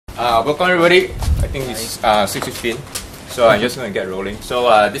Welcome everybody. I think it's 6:15, so I'm just going to get rolling. So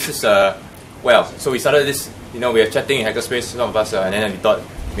this is so we started this. You know, we are chatting in Hackerspace, some of us, and then we thought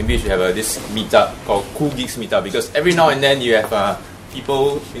maybe we should have this meetup called Cool Geeks meetup, because every now and then you have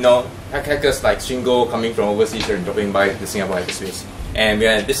people, you know, hackers like Shingo coming from overseas and dropping by the Singapore Hackerspace, and we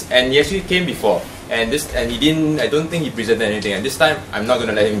had this, and he actually came before, and he didn't. I don't think he presented anything, and this time I'm not going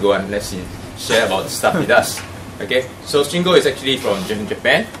to let him go unless he share about the stuff he does. Okay, so Shingo is actually from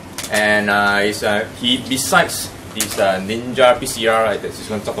Japan, and he, besides this Ninja PCR that he's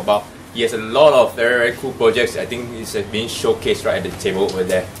going to talk about, he has a lot of very, very cool projects. I think it's being showcased right at the table over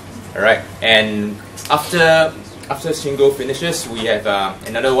there. Alright, and after Shingo finishes, we have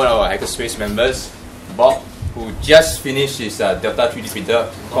another one of our Hackerspace members, Bob, who just finished his Delta 3D printer.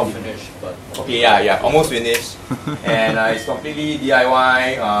 Finished, but okay, yeah, almost finished, and it's completely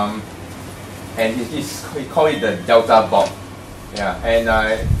DIY. And he called it the Delta Bomb. Yeah,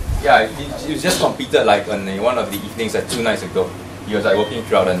 and he was just completed like on one of the evenings, like 2 nights ago. He was like working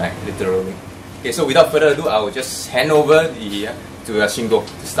throughout the night, literally. Okay, so without further ado, I will just hand over to Shingo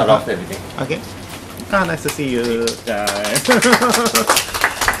to start off everything. Okay. Nice to see you guys.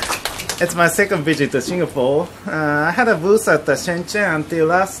 It's my second visit to Singapore. I had a booth at Shenzhen until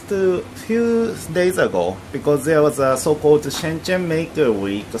last few days ago, because there was a so-called Shenzhen Maker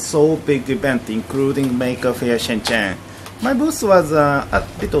Week, a so big event including Maker Fair Shenzhen. My booth was a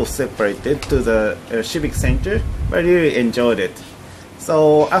little separated to the Civic Center, but I really enjoyed it.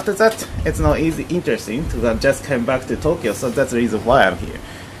 So after that, it's not interesting to just come back to Tokyo, so that's the reason why I'm here.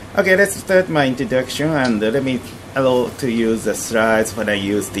 Okay, let's start my introduction, and let me allow to use the slides when I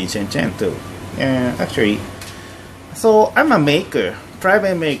use the Shenzhen too. Actually, so I'm a maker,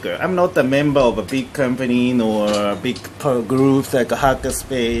 private maker. I'm not a member of a big company nor a big group like a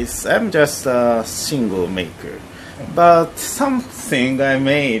Hackerspace. I'm just a single maker. But something I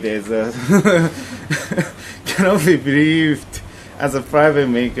made is cannot be believed as a private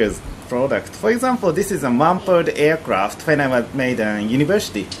maker's product. For example, this is a man-powered aircraft when I made in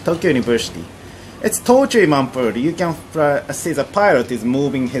university, Tokyo University. It's totally man-powered. You can see the pilot is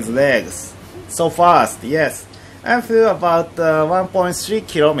moving his legs so fast. Yes, I flew about 1.3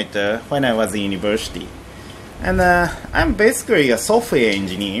 kilometers when I was in university. And I'm basically a software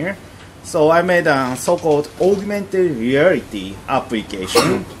engineer. So I made a so-called augmented reality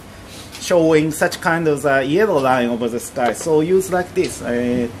application showing such kind of yellow line over the sky. So use like this.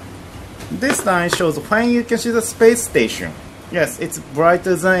 This line shows when you can see the space station. Yes, it's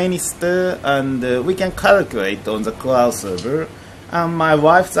brighter than any star, and we can calculate on the cloud server. And my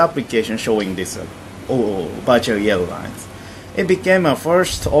wife's application showing this virtual yellow lines. It became a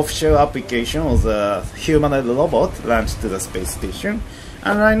first official application of the humanoid robot launched to the space station.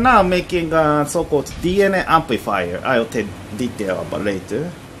 And right now making a so-called DNA amplifier, I'll tell detail about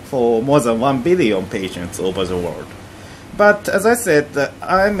later, for more than 1 billion patients over the world. But as I said,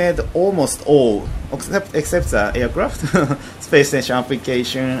 I made almost all, except the aircraft, space station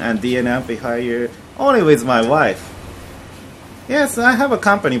application and DNA amplifier, only with my wife. Yes, I have a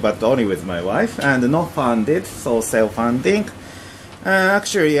company, but only with my wife, and not funded, so self-funding.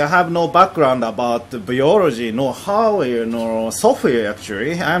 Actually, I have no background about biology, no hardware, no software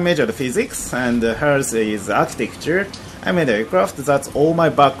actually. I majored physics, and hers is architecture. I made aircraft, that's all my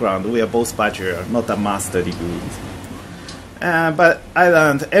background. We are both bachelor, not a master degree. But I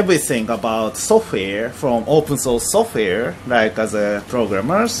learned everything about software from open source software, like as a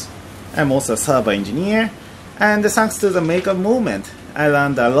programmers. I'm also a server engineer, and thanks to the maker movement, I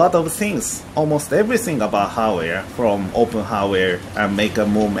learned a lot of things, almost everything about hardware from open hardware and maker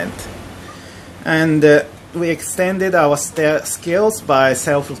movement. And we extended our skills by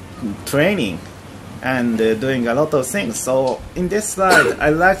self-training and doing a lot of things. So in this slide, I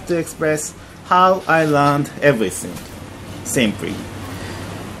like to express how I learned everything, simply.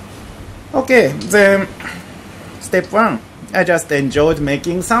 Okay, then step 1, I just enjoyed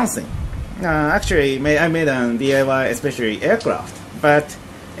making something. Actually, I made a DIY, especially aircraft. But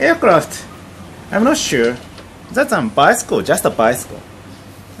aircraft, I'm not sure. That's a bicycle, just a bicycle.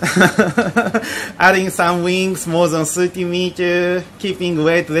 Adding some wings more than 30 meters, keeping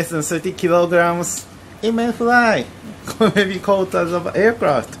weight less than 30 kilograms. It may fly. Maybe called as an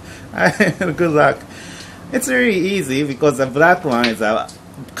aircraft. Good luck. It's really easy because the black one is a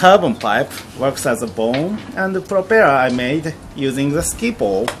carbon pipe, works as a bone, and the propeller I made using the ski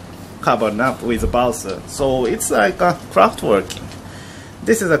pole covered up with a balsa. So it's like a craft working.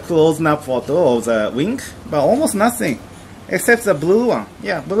 This is a close-up photo of the wing, but almost nothing, except the blue one.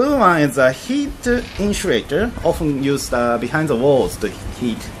 Yeah, blue one is a heat insulator, often used behind the walls to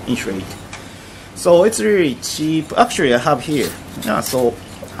heat insulate. So it's really cheap. Actually, I have here. Yeah, so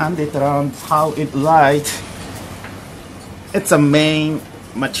and it learned how it light. It's a main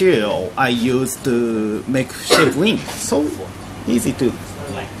material I use to make shape wings. So easy to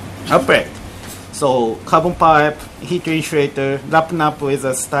operate. So carbon pipe, heat insulator, wrapping up with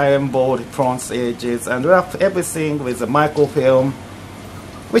a styrene board front edges, and wrap everything with a microfilm,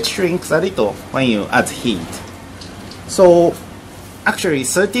 which shrinks a little when you add heat. So actually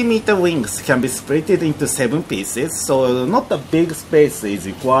 30-meter wings can be split into 7 pieces, so not a big space is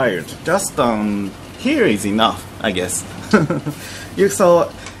required. Just here is enough, I guess.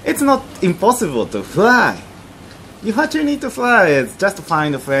 So it's not impossible to fly. You actually need to fly. It's just to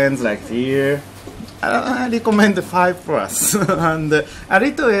find friends like here. I recommend the 5+, and a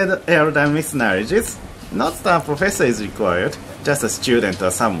little aerodynamics knowledge is not a professor is required, just a student or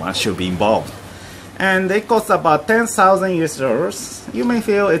someone should be involved. And it costs about 10,000 US dollars. You may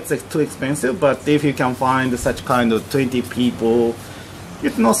feel it's too expensive, but if you can find such kind of 20 people,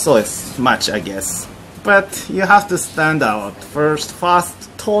 it's not so much, I guess. But you have to stand out first, fast,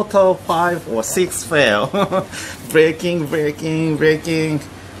 total 5 or 6 fail. Braking.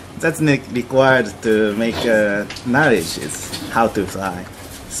 That's required to make knowledge is how to fly.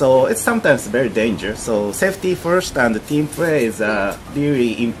 So it's sometimes very dangerous. So safety first and team play is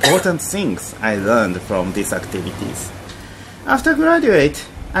really important things I learned from these activities. After graduate,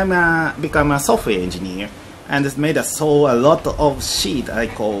 I become a software engineer and made a lot of sheet I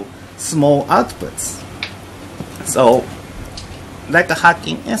call small outputs. So like a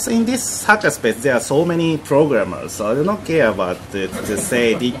hacking, yes, in this hackerspace there are so many programmers, so I do not care about to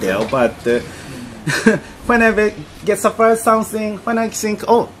say detail, but when I get surprised something, when I think,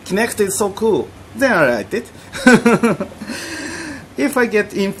 oh, Kinect is so cool, then I write it. If I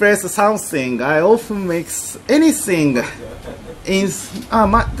get impressed with something, I often make anything in,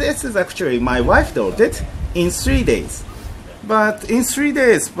 this is actually my wife wrote it in 3 days. But in 3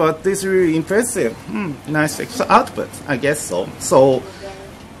 days, but this is really impressive. Nice output, I guess so. So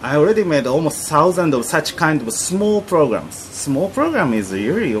I already made almost 1,000 of such kind of small programs. Small program is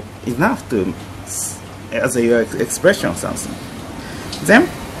really enough to, as a expression of something. Then,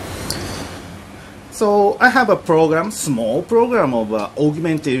 so I have a program, small program of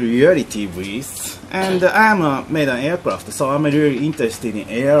augmented reality with, and I made an aircraft, so I'm really interested in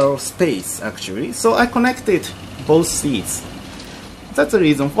aerospace actually. So I connected both seats. That's the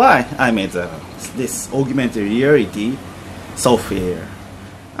reason why I made this augmented reality software.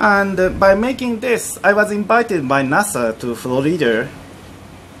 And by making this, I was invited by NASA to Florida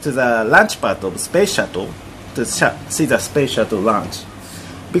to the launch pad of space shuttle to see the space shuttle launch.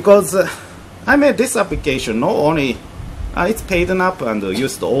 Because I made this application not only it's paid up and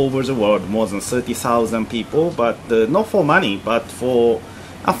used all over the world, more than 30,000 people, but not for money, but for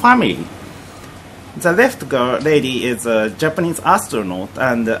a family. The left girl lady is a Japanese astronaut,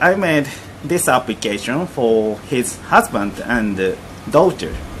 and I made this application for his husband and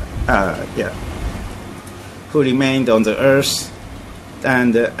daughter, who remained on the Earth,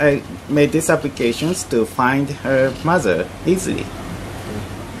 and I made these applications to find her mother easily.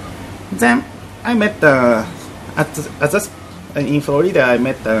 Then I met in Florida. I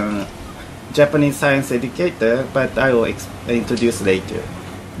met a Japanese science educator, but I will introduce later.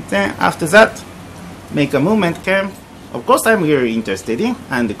 Then after that, make a movement camp. Of course, I'm very interested in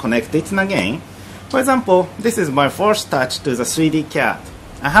and connect it again. For example, this is my first touch to the 3D CAD.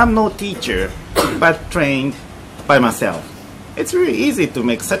 I have no teacher, but trained by myself. It's really easy to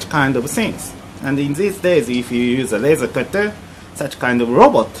make such kind of things. And in these days, if you use a laser cutter, such kind of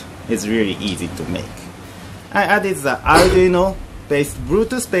robot is really easy to make. I added the Arduino-based,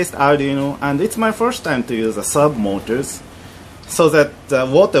 Bluetooth-based Arduino, and it's my first time to use the sub motors, so that the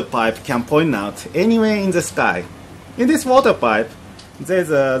water pipe can point out anywhere in the sky. In this water pipe, there's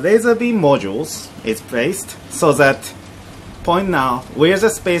a laser beam modules is placed so that point out where the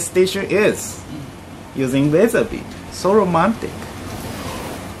space station is using laser beam. So romantic.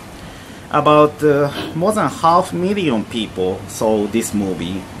 About more than 500,000 people saw this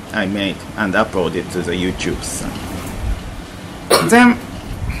movie I made and uploaded to the YouTube. Then,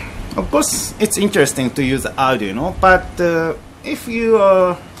 of course, it's interesting to use Arduino, but if you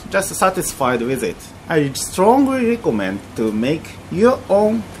are just satisfied with it, I strongly recommend to make your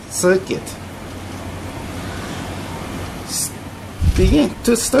own circuit.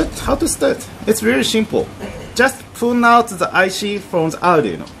 How to start? It's very simple. Just pull out the IC from the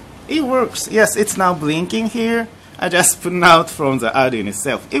Arduino. It works. Yes, it's now blinking here. I just pull out from the Arduino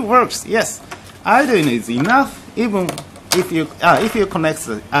itself. It works. Yes, Arduino is enough. Even if you connect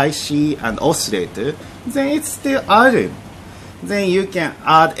the IC and oscillator, then it's still Arduino. Then you can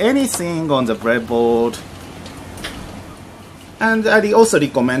add anything on the breadboard. And I also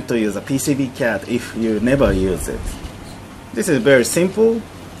recommend to use a PCB CAD if you never use it. This is very simple.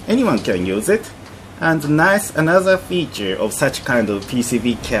 Anyone can use it. And another feature of such kind of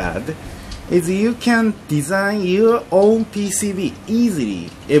PCB CAD is you can design your own PCB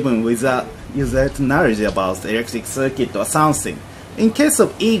easily, even without knowledge about electric circuit or something. In case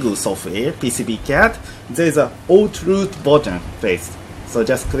of Eagle software, PCB CAD, there is a Alt Root button placed. So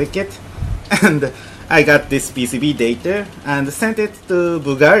just click it, and I got this PCB data and sent it to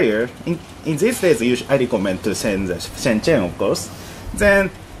Bulgaria. In these days, I recommend to send Shenzhen, of course.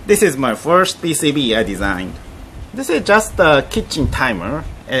 Then this is my first PCB I designed. This is just a kitchen timer,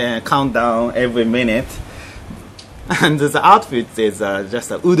 countdown every minute. And the output is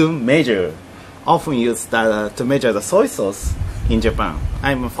just a udon measure, often used to measure the soy sauce in Japan.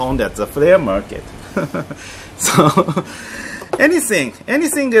 I'm found at the flea market. So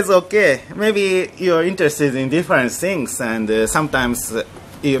anything is okay. Maybe you're interested in different things, and sometimes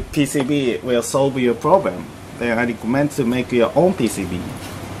your PCB will solve your problem. Then I recommend to make your own PCB.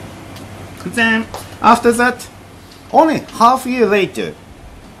 Then after that, only half year later,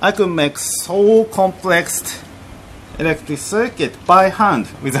 I could make so complex electric circuit by hand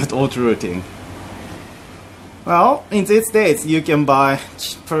without auto-routing. Well, in these days, you can buy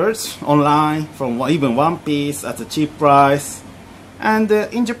parts online from even one piece at a cheap price. And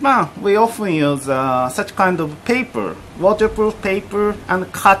in Japan, we often use such kind of paper, waterproof paper,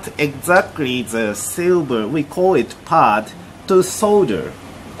 and cut exactly the silver, we call it pad, to solder.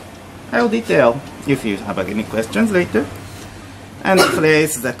 I will detail if you have any questions later. And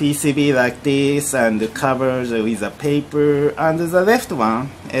place the PCB like this and cover with a paper. And the left one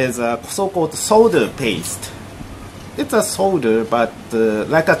is a so-called solder paste. It's a solder, but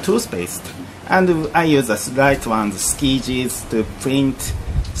like a toothpaste. And I use the right one, the skis, to print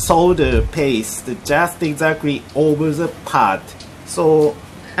solder paste just exactly over the pad. So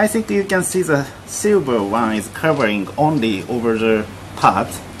I think you can see the silver one is covering only over the pad.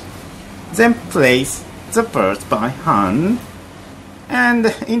 Then place the parts by hand. And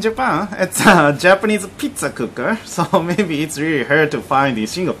in Japan, it's a Japanese pizza cooker, so maybe it's really hard to find in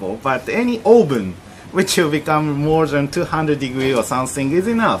Singapore, but any oven which will become more than 200 degrees or something is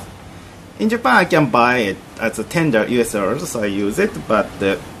enough. In Japan, I can buy it at a $10 US, so I use it, but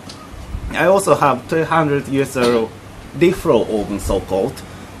I also have 200 US deep flow oven, so-called,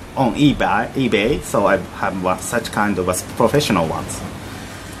 on eBay, so I have such kind of professional ones.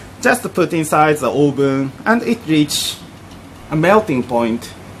 Just put inside the oven, and it reaches a melting point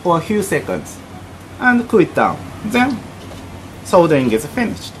for a few seconds, and cool it down. Then soldering is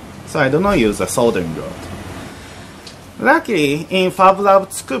finished. So I do not use a soldering rod. Luckily, in Fab Lab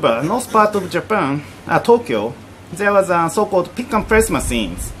Tsukuba, north part of Japan, Tokyo, there was a so-called pick and press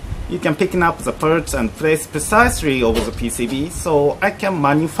machines. You can pick up the parts and place precisely over the PCB, so I can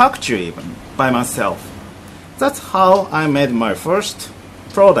manufacture even by myself. That's how I made my first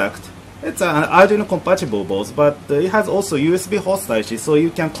product. It's an Arduino compatible board, but it has also USB hostage, so you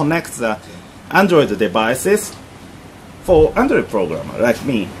can connect the Android devices for Android programmer like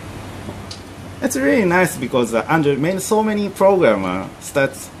me. It's really nice because Android made so many programmers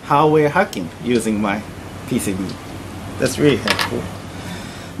start hardware hacking using my PCB. That's really helpful.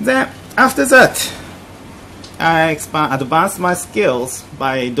 Then after that, I advanced my skills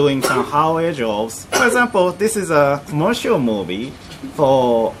by doing some hardware jobs. For example, this is a commercial movie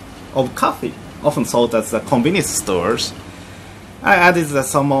of coffee, often sold at the convenience stores. I added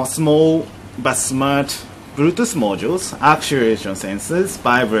some small but smart Bluetooth modules, actuation sensors,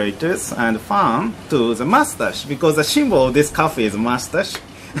 vibrators, and fan to the mustache, because the symbol of this coffee is mustache.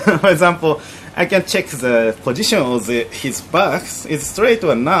 For example, I can check the position of his back is straight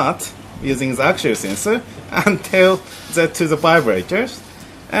or not using the actual sensor and tell that to the vibrators.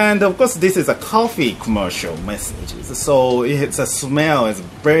 And of course, this is a coffee commercial messages, so the smell is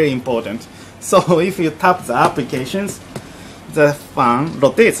very important. So if you tap the applications, the fan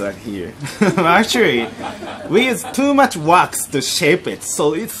rotates like here. Actually, we use too much wax to shape it,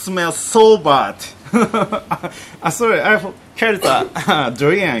 so it smells so bad. Sorry, I've carried a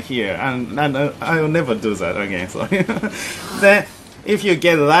durian here, and I will never do that again. Sorry. Then, if you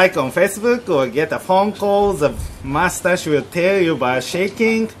get a like on Facebook or get a phone call, the mustache will tell you by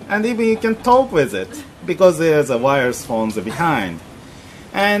shaking, and even you can talk with it because there's a wireless phones behind.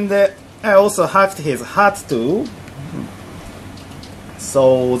 And I also hacked his hat too,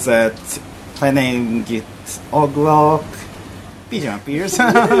 so that when I get o'clock, pigeon appears.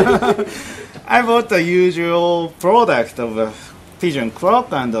 I bought the usual product of a pigeon clock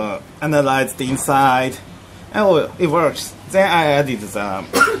and analyzed the inside. And it works. Then I added the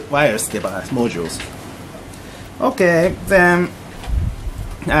wireless device modules. Okay, then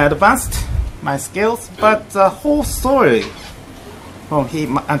I advanced my skills, but the whole story from here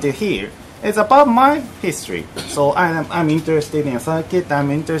until here is about my history. So I'm interested in circuit, I'm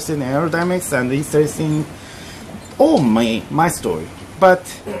interested in aerodynamics, and interested in all my story. But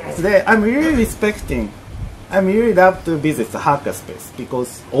today I'm really love to visit the hackerspace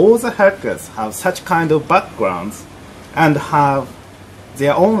because all the hackers have such kind of backgrounds and have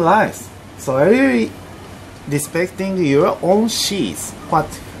their own lives. So I really respecting your own sheets,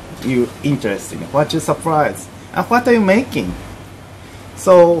 what you interested in, what you surprised, and what are you making.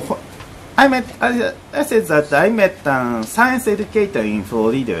 So I said that I met a science educator in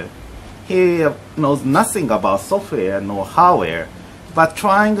Florida. He knows nothing about software nor hardware, but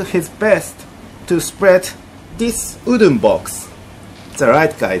trying his best to spread this wooden box the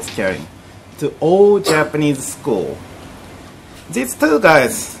right guy is carrying to all Japanese school. These two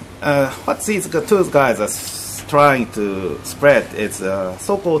guys, what these two guys are trying to spread is a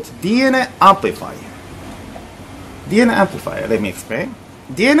so-called DNA amplifier. DNA amplifier, let me explain.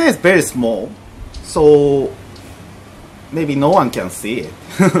 DNA is very small, so maybe no one can see it.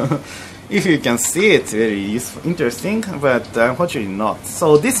 If you can see it, very useful, interesting, but unfortunately not.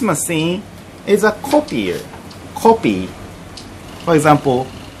 So this machine is a copier. Copy, for example,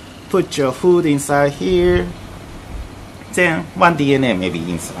 put your food inside here, then one DNA maybe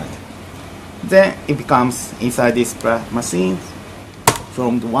inside. Then it becomes inside this machine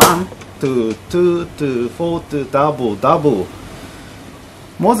from 1 to 2 to 4 to double.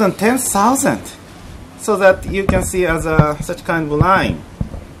 More than 10,000. So that you can see as such kind of line.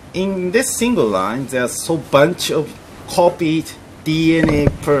 In this single line, there's so bunch of copied DNA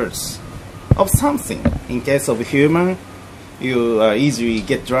pairs of something. In case of human, you easily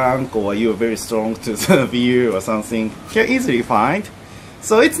get drunk or you're very strong to the beer or something. You can easily find.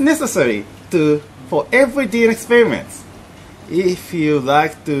 So it's necessary for every DNA experiment. If you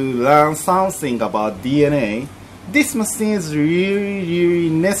like to learn something about DNA, this machine is really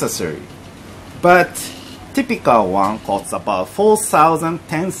necessary. But typical one costs about 4,000,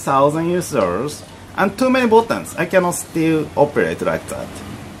 10,000 users and too many buttons. I cannot still operate like that.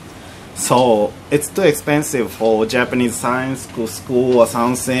 So it's too expensive for Japanese science school or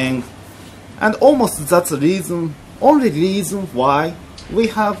something. And almost that's the only reason why we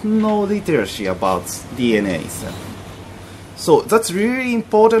have no literacy about DNA itself. So that's really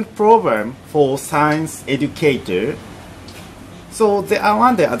important problem for science educator. So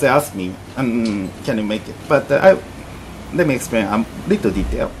one day they asked me, can you make it? But let me explain a little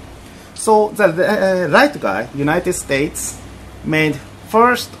detail. So the right guy, United States, made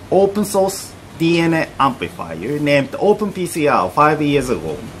first open source DNA amplifier named OpenPCR 5 years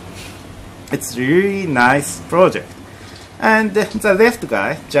ago. It's really nice project. And the left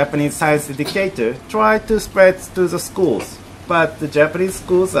guy, Japanese science educator, tried to spread to the schools. But the Japanese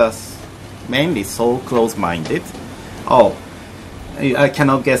schools are mainly so close-minded. Oh, I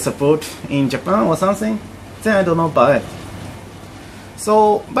cannot get support in Japan or something, then I don't know about it.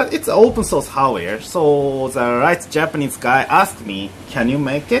 So, but it's open source hardware, so the right Japanese guy asked me, can you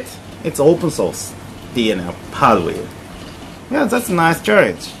make it? It's open source DNA hardware. Yeah, that's a nice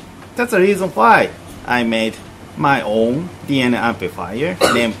challenge. That's the reason why I made my own DNA amplifier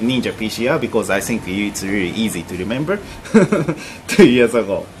named Ninja PCR, because I think it's really easy to remember 2 years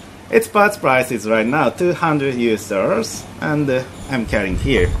ago. Its parts price is right now $200 US, and I'm carrying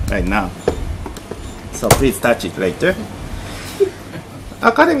here right now. So please touch it later.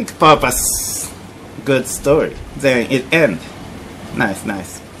 Academic purpose, good story. Then it end.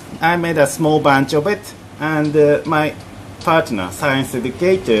 Nice. I made a small bunch of it, and my partner, science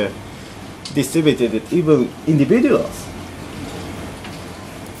educator, distributed it even individuals.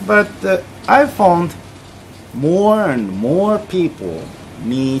 But I found more and more people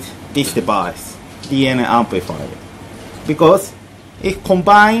need this device, DNA amplifier, because it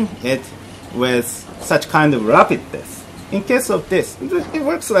combines it with such kind of rapid test. In case of this, it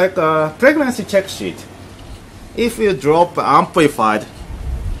works like a pregnancy check sheet. If you drop amplified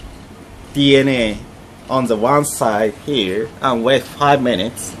DNA on the one side here and wait 5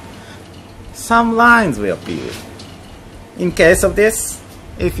 minutes, some lines will appear. In case of this,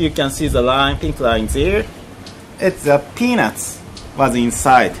 if you can see the line, pink line there, it's the peanuts was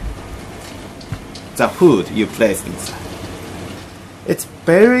inside the food you placed inside. It's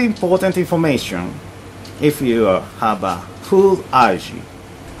very important information if you have a food allergy.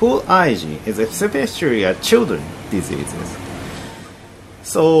 Food allergy is especially a children diseases.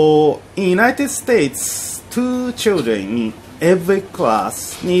 So in United States, 2 children in every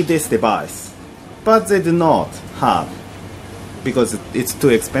class need this device, but they do not have because it's too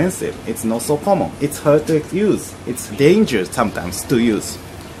expensive. It's not so common. It's hard to use. It's dangerous sometimes to use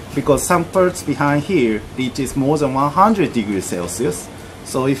because some parts behind here reaches more than 100 degrees Celsius.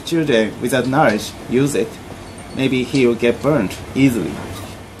 So if children without knowledge use it, maybe he will get burned easily.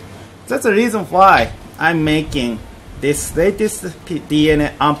 That's the reason why I'm making this latest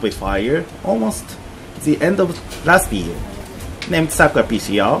DNA amplifier almost the end of last year, named Sakura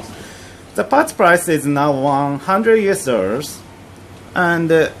PCR. The parts price is now $100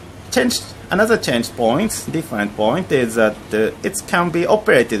 and another different point is that it can be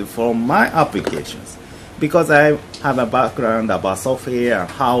operated from my applications because I have a background about software and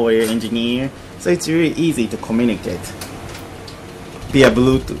hardware engineer, so it's really easy to communicate via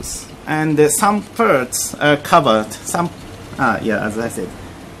Bluetooth. And some parts are covered, as I said,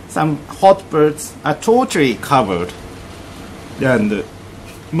 some hot parts are totally covered and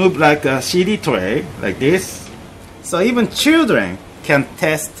move like a CD tray, like this. So even children can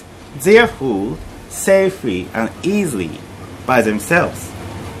test their food safely and easily by themselves.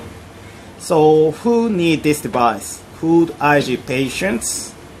 So who need this device? Food allergy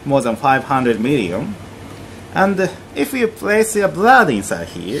patients, more than 500 million. And if you place your blood inside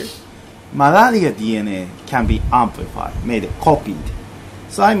here, malaria DNA can be amplified, copied.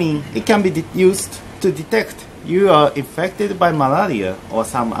 So I mean, it can be used to detect you are infected by malaria or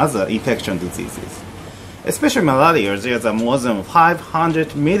some other infection diseases. Especially malaria, there's more than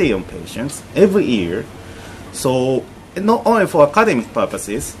 500 million patients every year. So not only for academic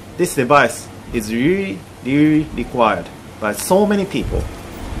purposes, this device is really, really required by so many people.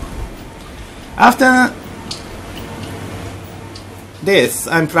 After this,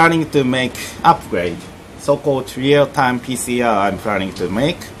 I'm planning to make upgrade, so-called real-time PCR I'm planning to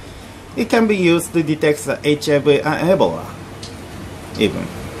make. It can be used to detect the HIV and Ebola, even.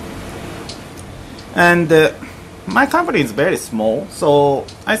 And my company is very small, so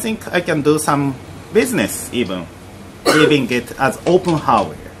I think I can do some business even, leaving it as open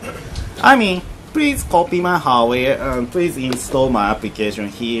hardware. I mean, please copy my hardware and please install my application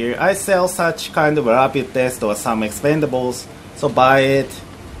here. I sell such kind of rapid test or some expendables, so buy it,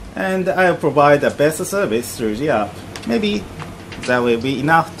 and I'll provide the best service through the app. Maybe that will be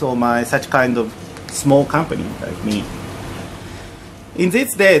enough to my such kind of small company like me. In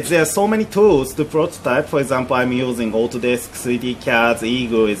these days, there are so many tools to prototype. For example, I'm using Autodesk 3D CAD,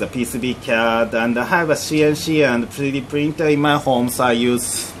 Eagle is a PCB CAD, and I have a CNC and 3D printer in my home, so I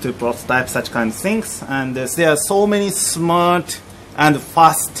use to prototype such kind of things. And there are so many smart and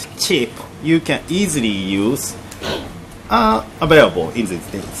fast chip you can easily use available in these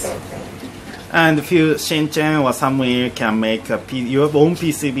days. And if you Shenzhen or somewhere can make your own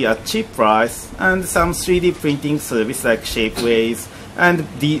PCB at cheap price, and some 3D printing service like Shapeways, and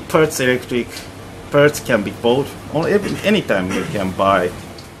the electric parts can be bought anytime you can buy.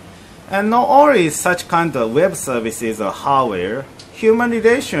 And not only such kind of web services or hardware, human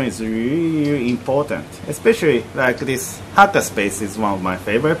relation is really important. Especially like this Hackerspace is one of my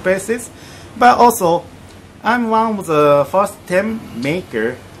favorite places, but also I'm one of the first 10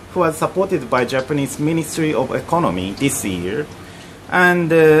 maker who was supported by Japanese Ministry of Economy this year, and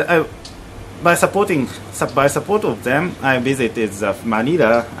by support of them, I visited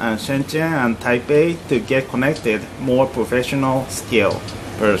Manila and Shenzhen and Taipei to get connected more professional skill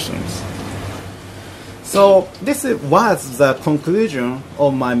persons. So this was the conclusion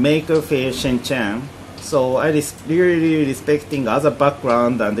of my Maker Fair Shenzhen. So I really respecting other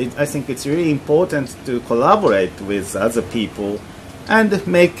background, and I think it's really important to collaborate with other people and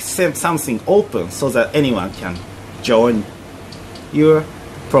make something open so that anyone can join your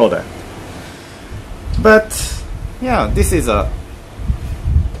product. But yeah, this is a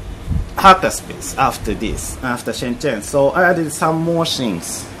hackerspace after Shenzhen. So I added some more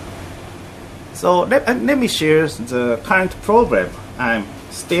things. So let me share the current problem I'm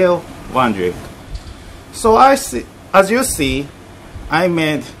still wondering. So as you see, I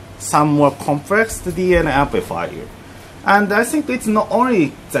made some more complex DNA amplifier. And I think it's not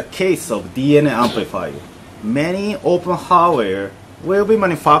only the case of DNA amplifier. Many open hardware will be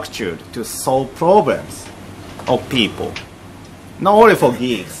manufactured to solve problems of people. Not only for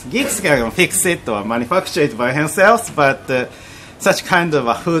geeks. Geeks can fix it or manufacture it by themselves, but such kind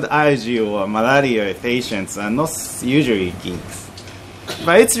of food allergy or malaria patients are not usually geeks.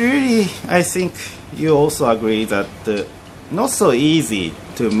 But it's really, I think you also agree that not so easy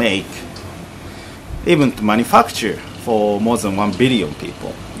to make, even to manufacture for more than 1 billion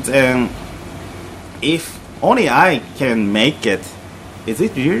people. Then if only I can make it, is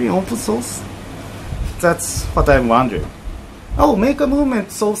it really open source? That's what I'm wondering. Oh, make a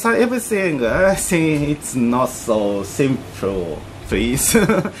movement, so everything. I think it's not so simple, please.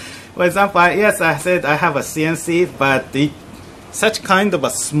 For example, yes, I said I have a CNC, but such kind of a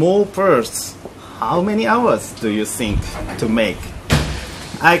small purse, how many hours do you think to make?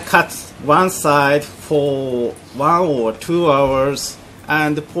 I cut one side for 1 or 2 hours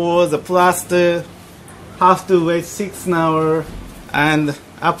and pour the plaster, have to wait 6 hours and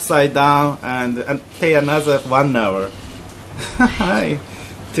upside down and pay another 1 hour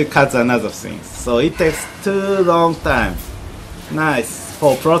to cut another thing. So it takes too long time. Nice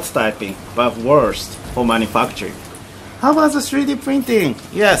for prototyping, but worst for manufacturing. How about the 3D printing?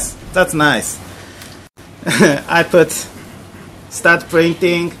 Yes, that's nice. I start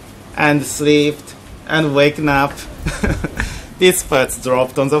printing and slept and waking up. These parts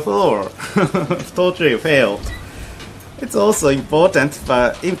dropped on the floor. Totally failed. It's also important,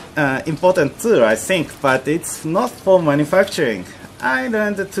 but important too, I think, but it's not for manufacturing. I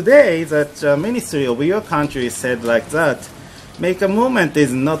learned today that the ministry of your country said like that. Make a movement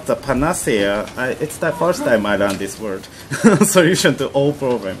is not the panacea. It's the first time I learned this word. Solution to all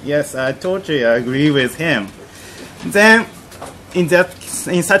problems. Yes, I totally agree with him. Then, in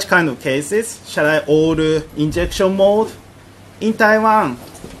such kind of cases, shall I order injection mold? In Taiwan,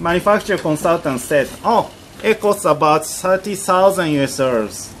 manufacturer consultant said, oh, it costs about 30,000 US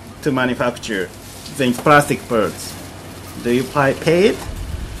dollars to manufacture the plastic parts. Do you pay it?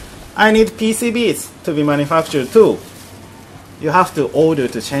 I need PCBs to be manufactured too. You have to order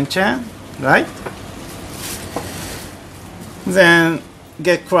to Shenzhen, right? Then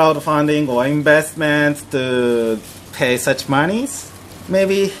get crowdfunding or investment to pay such monies.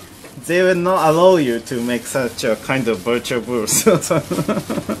 Maybe they will not allow you to make such a kind of virtual booth.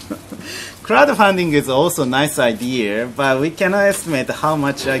 Crowdfunding is also a nice idea, but we cannot estimate how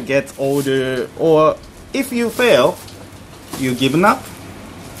much I get order, or if you fail, you give up.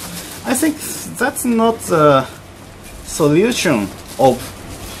 I think that's not the solution of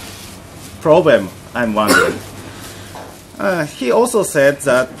problem, I'm wondering. He also said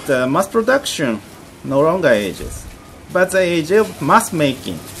that mass production no longer ages, but the age of mass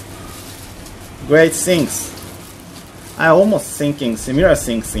making. Great things. I almost thinking similar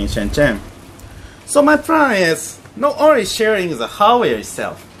things in Shenzhen. So my plan is not only sharing the hardware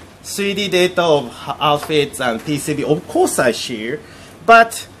itself, 3D data of outfits and PCB, of course I share,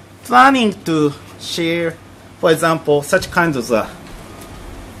 but planning to share, for example, such kinds of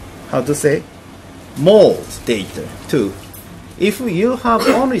mold data too. If you have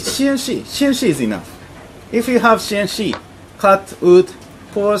only CNC is enough. If you have CNC, cut wood,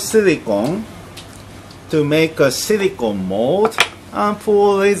 pour silicone to make a silicone mold, and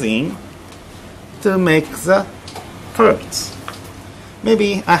pour resin to make the parts.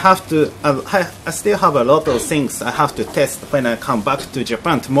 Maybe I have to, I still have a lot of things I have to test when I come back to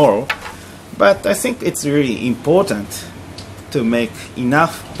Japan tomorrow, but I think it's really important to make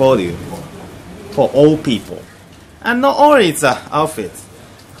enough volume for all people. And not only the outfits,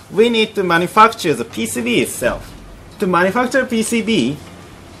 we need to manufacture the PCB itself. To manufacture PCB,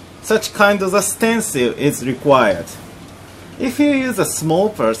 such kind of a stencil is required. If you use a small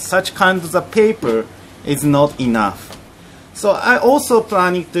part, such kind of a paper is not enough. So I also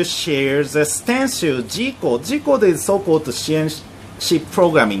planning to share the stencil G-code. G-code is so-called CNC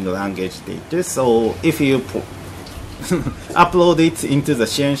programming language data. So if you upload it into the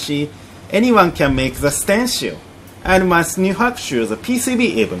CNC, anyone can make the stencil and manufacture the PCB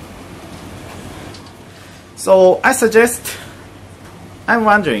even. So I suggest,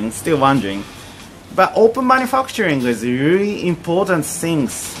 still wondering, but open manufacturing is really important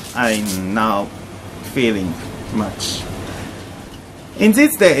things I'm now feeling much. In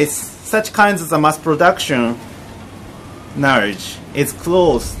these days, such kinds of mass production knowledge is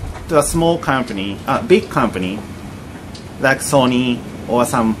close to a small company, a big company, like Sony or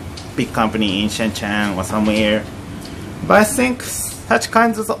some big company in Shenzhen or somewhere. But I think such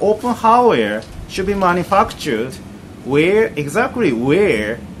kinds of open hardware should be manufactured exactly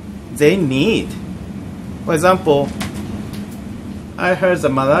where they need. For example, I heard the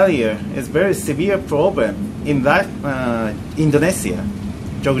malaria is very severe problem in that Indonesia,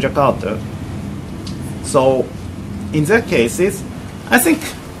 Yogyakarta. So in that cases, I think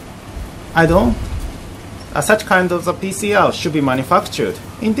such kind of the PCR should be manufactured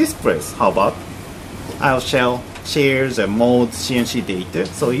in this place. How about I'll share the mold CNC data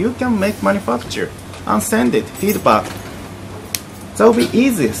so you can make manufacture and send it feedback. That will be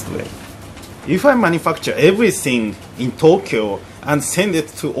easiest way. If I manufacture everything in Tokyo and send it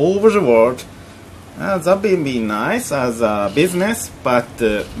to all over the world, that would be nice as a business, but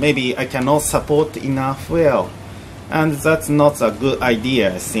maybe I cannot support enough well. and that's not a good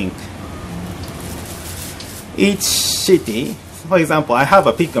idea, I think. Each city, for example, I have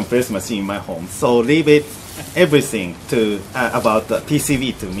a pick and place machine in my home, so leave it everything to about the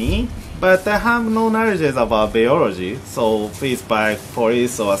PCB to me. But I have no knowledge about biology, so please buy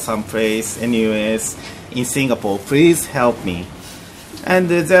police or some place, NUS in Singapore, please help me. And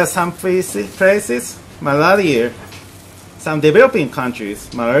there are some places, malaria, some developing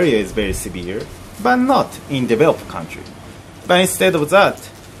countries, malaria is very severe, but not in developed countries. But instead of that,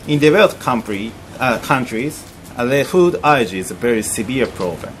 in developed countries, the food allergy is a very severe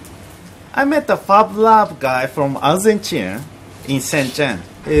problem. I met a Fab Lab guy from Argentina in Shenzhen.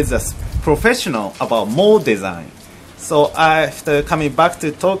 He's a professional about mold design. So after coming back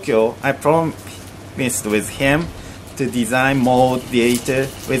to Tokyo, I promised with him to design mold theater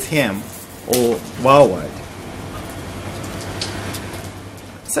with him or worldwide.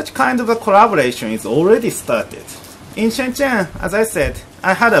 Such kind of a collaboration is already started. In Shenzhen, as I said,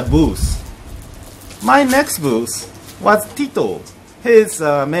 I had a booth. My next booth was Tito. He is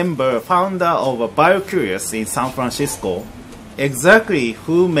a member, founder of BioCurious in San Francisco, exactly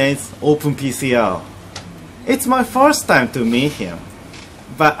who makes OpenPCR. It's my first time to meet him,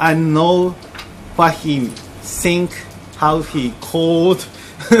 but I know what he think, how he code.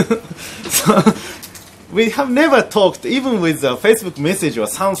 So, we have never talked, even with a Facebook message or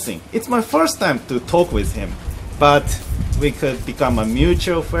something. It's my first time to talk with him, but we could become a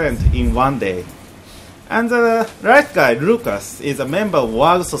mutual friend in one day. And the right guy, Lucas, is a member of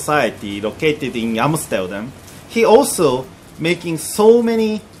World Society located in Amsterdam. He also making so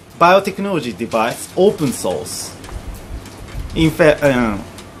many biotechnology devices open source,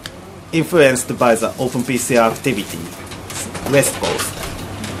 influenced by the OpenPCR activity, West Coast.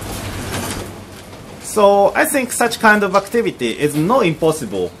 So I think such kind of activity is not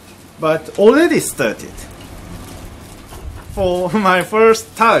impossible, but already started. For my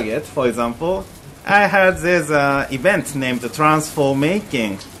first target, for example, I had this event named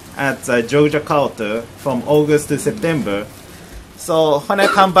Transformaking at Georgia Culture from August to September. So when I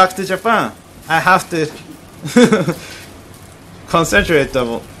come back to Japan, I have to concentrate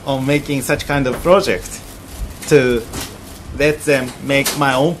on making such kind of project to let them make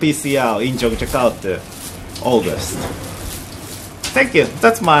my own PCR in Georgia Culture, August. Thank you.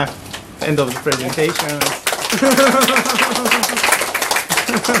 That's my end of the presentation.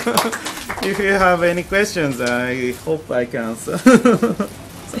 If you have any questions, I hope I can answer.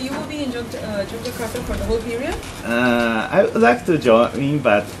 So you will be in Yogyakarta for the whole period? I would like to join,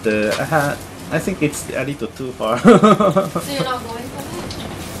 but I think it's a little too far. So you're not going for that?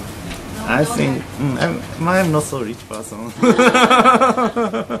 No, I think I'm not so rich person.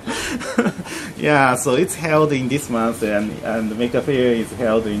 Yeah, so it's held in this month, and the Maker Fair is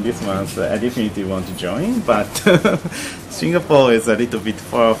held in this month. I definitely want to join, but Singapore is a little bit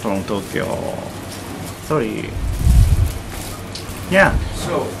far from Tokyo. Sorry. Yeah.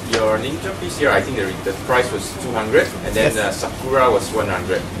 So your Ninja PCR, I think the price was 200, and then Yes. Sakura was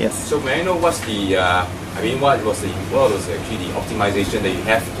 100. Yes. So may I know what's the what was actually the optimization that you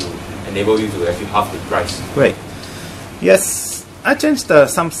have to enable you to actually half the price? Great. Yes, I changed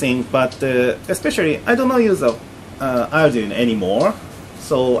something, but especially I do not use Arduino anymore,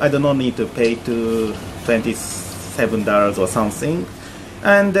 so I do not need to pay to $27 or something,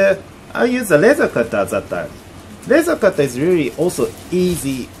 and I use a laser cutter at that time. Laser cutter is really also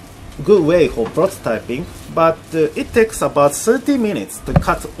easy, good way for prototyping, but it takes about 30 minutes to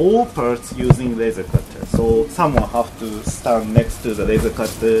cut all parts using laser cutter. So someone have to stand next to the laser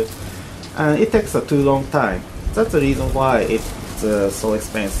cutter, and it takes a too long time. That's the reason why it's so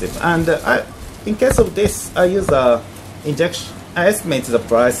expensive. And in case of this, I use a injection. I estimate the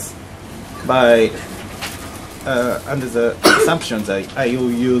price by under the assumption that I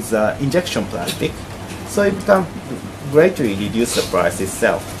will use injection plastic, so it can greatly reduce the price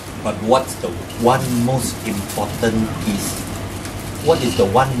itself. But what's the one most important piece? What is the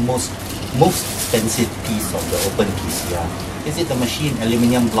one most expensive piece of the OpenPCR? Is it the machine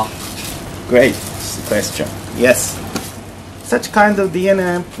aluminum block? Great question. Yes. Such kind of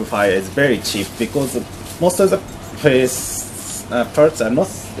DNA amplifier is very cheap because most of the parts are not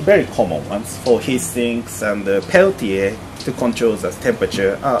very common ones. For heat sinks and Peltier to control the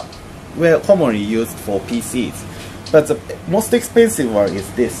temperature are well commonly used for PCs. But the most expensive one is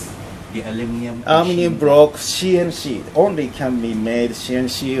this. The aluminum block CNC. Only can be made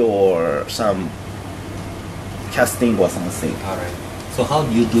CNC or some casting or something. Alright. So how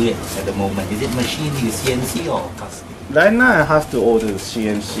do you do it at the moment? Is it machine with CNC or casting? Right now I have to order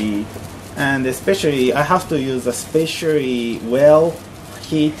CNC, and especially I have to use a specially well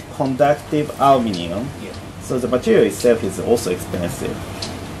heat conductive aluminum. Yeah. So the material itself is also expensive.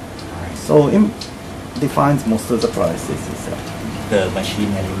 So it defines most of the prices itself. The machine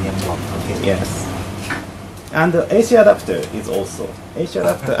aluminum block. Okay. Yes. And the AC adapter is also. AC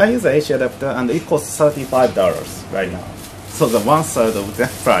adapter, I use the AC adapter and it costs $35 right now. So the 1/3 of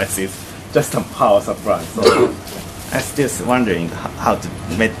that price is just a power supply. So I'm still wondering how to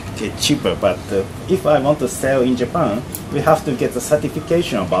make it cheaper. But if I want to sell in Japan, we have to get the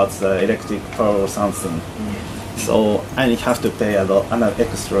certification about the electric power or something. So I have to pay another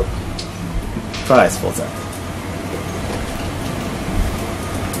extra price for that.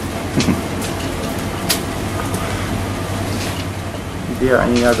 Is there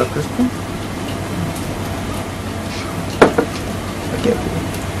any other question? Okay.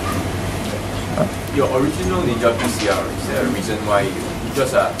 Your original Ninja PCR, is there a reason why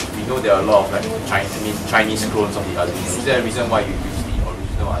because we know there are a lot of like Chinese clones of the Arduino. Is there a reason why you use the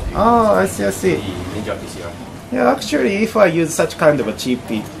original Arduino? Oh, I see, I see. The Ninja PCR. Yeah, actually, if I use such kind of a cheap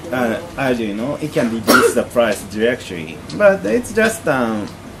Arduino, it can reduce the price directly. But it's just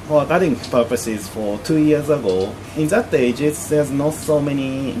for adding purposes for 2 years ago. In that age, there's not so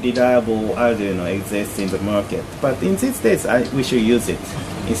many reliable Arduino exists in the market. But in these days, we should use it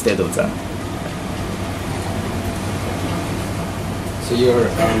instead of that. So your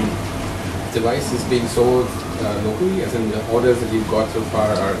device is being sold locally, as in the orders that you've got so far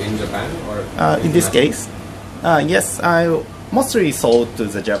are in Japan, or in this case, yes, I mostly sold to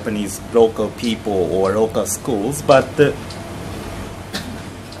the Japanese local people or local schools, but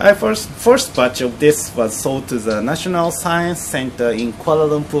first batch of this was sold to the National Science Center in Kuala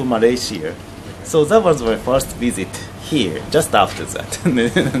Lumpur, Malaysia. So that was my first visit here, just after that,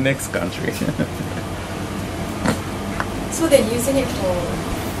 the next country. So they're using it for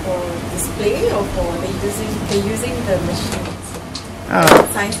display, or they're using the machines?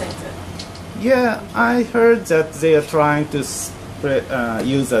 Science center. Yeah, I heard that they are trying to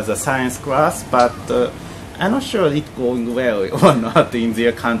use as a science class, but I'm not sure it's going well or not in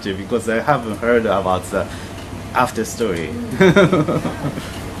their country because I haven't heard about the after story.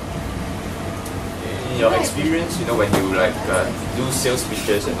 In your experience, when you do sales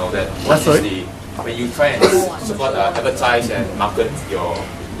pitches and all that, when you try and support advertise and market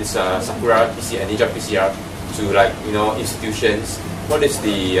this Sakura PCR and Ninja PCR to institutions, what is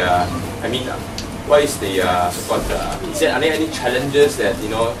the what is the support? Are there any challenges that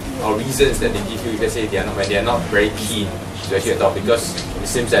or reasons that they give you? Let's say they are not very keen to actually adopt, because it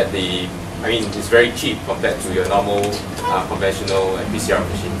seems that it's very cheap compared to your normal conventional PCR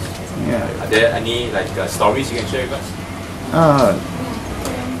machines. Yeah. Are there any stories you can share with us?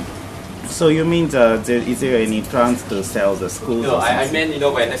 So you mean is there any plans to sell the schools? No, I meant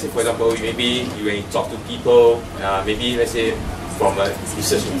when, let's say, for example, when you talk to people, maybe let's say from a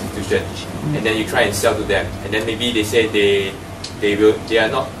research institution, and then you try and sell to them, and then maybe they say they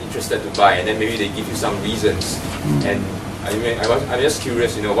are not interested to buy, and then maybe they give you some reasons, and I'm just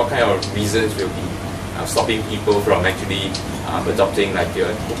curious, what kind of reasons will be stopping people from actually adopting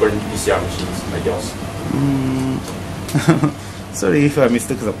your open PCR machines like yours? Sorry if I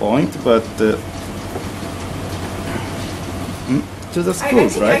mistook the point, but to the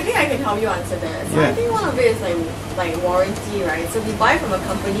schools, right? I think I can help you answer that. So I think one of it is like warranty, right? So if you buy from a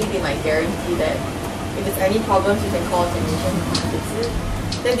company, they might guarantee that if there's any problems, you can call technician to fix it.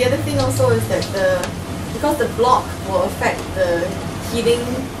 Then the other thing also is that because the block will affect the heating,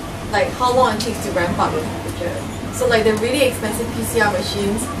 how long it takes to ramp up the temperature. So the really expensive PCR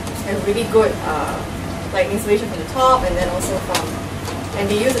machines have really good insulation from the top, and then also and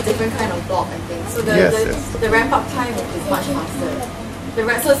they use a different kind of block, I think. So the ramp up time is much faster.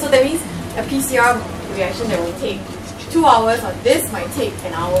 So that means a PCR reaction that will take 2 hours on this might take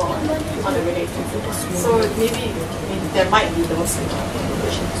an hour on a really expensive. So maybe there might be those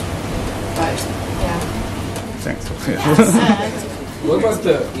conditions. But yeah. Thanks. What about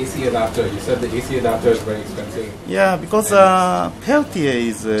the AC adapter? You said the AC adapter is very expensive. Yeah, because Peltier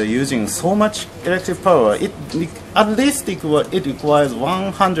is using so much electric power. At least it requires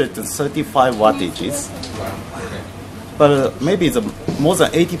 135 wattages. Wow. Okay. But maybe more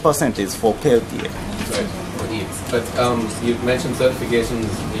than 80% is for Peltier. Right. But you mentioned certifications.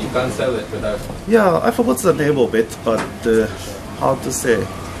 You can't sell it without. Yeah, I forgot the name of it, but how to say?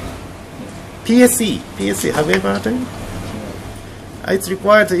 PSC. Have you ever heard of it? It's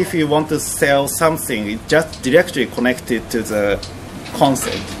required if you want to sell something. It's just directly connected to the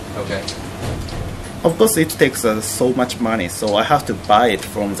concept. Okay. Of course, it takes so much money, so I have to buy it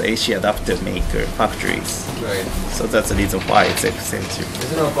from the AC adapter maker factories. Right. So that's the reason why it's expensive.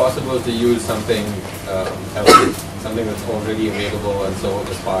 Is it not possible to use something else, something that's already available and sold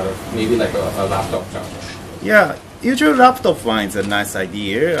as part of maybe a laptop charger? Yeah, usually laptop one is a nice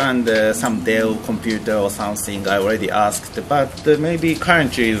idea, and some Dell computer or something I already asked, but maybe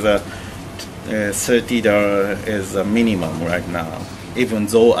currently is $30 is a minimum right now, even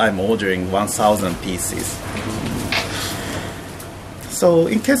though I'm ordering 1,000 pieces. So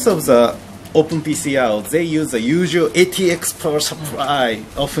in case of the OpenPCL, they use the usual ATX power supply,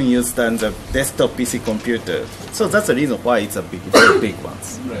 often used on the desktop PC computer. So that's the reason why it's a very big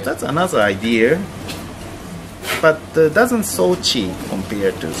ones. Right. That's another idea, but doesn't so cheap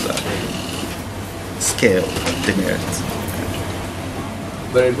compared to the scale demerits.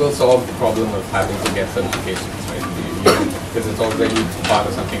 But it will solve the problem of having to get certifications, right? Because it's already part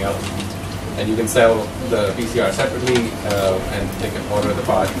of something else. And you can sell the PCR separately, and they can order the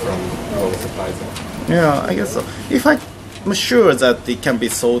part from all the suppliers. Yeah, I guess so. If I'm sure that it can be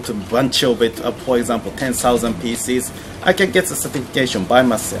sold to a bunch of it, for example, 10,000 pieces, I can get the certification by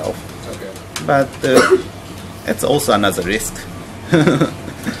myself. Okay. But it's also another risk.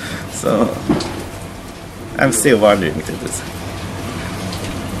 So I'm still wondering to do this.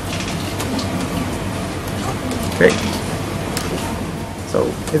 Okay. So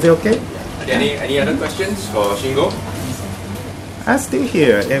is it okay? Any other questions for Shingo? I'm still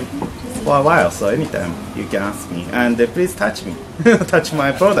here for a while, so anytime you can ask me. And please touch me. Touch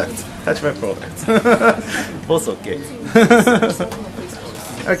my products. Touch my products. Both okay.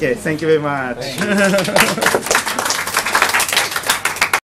 Okay, thank you very much.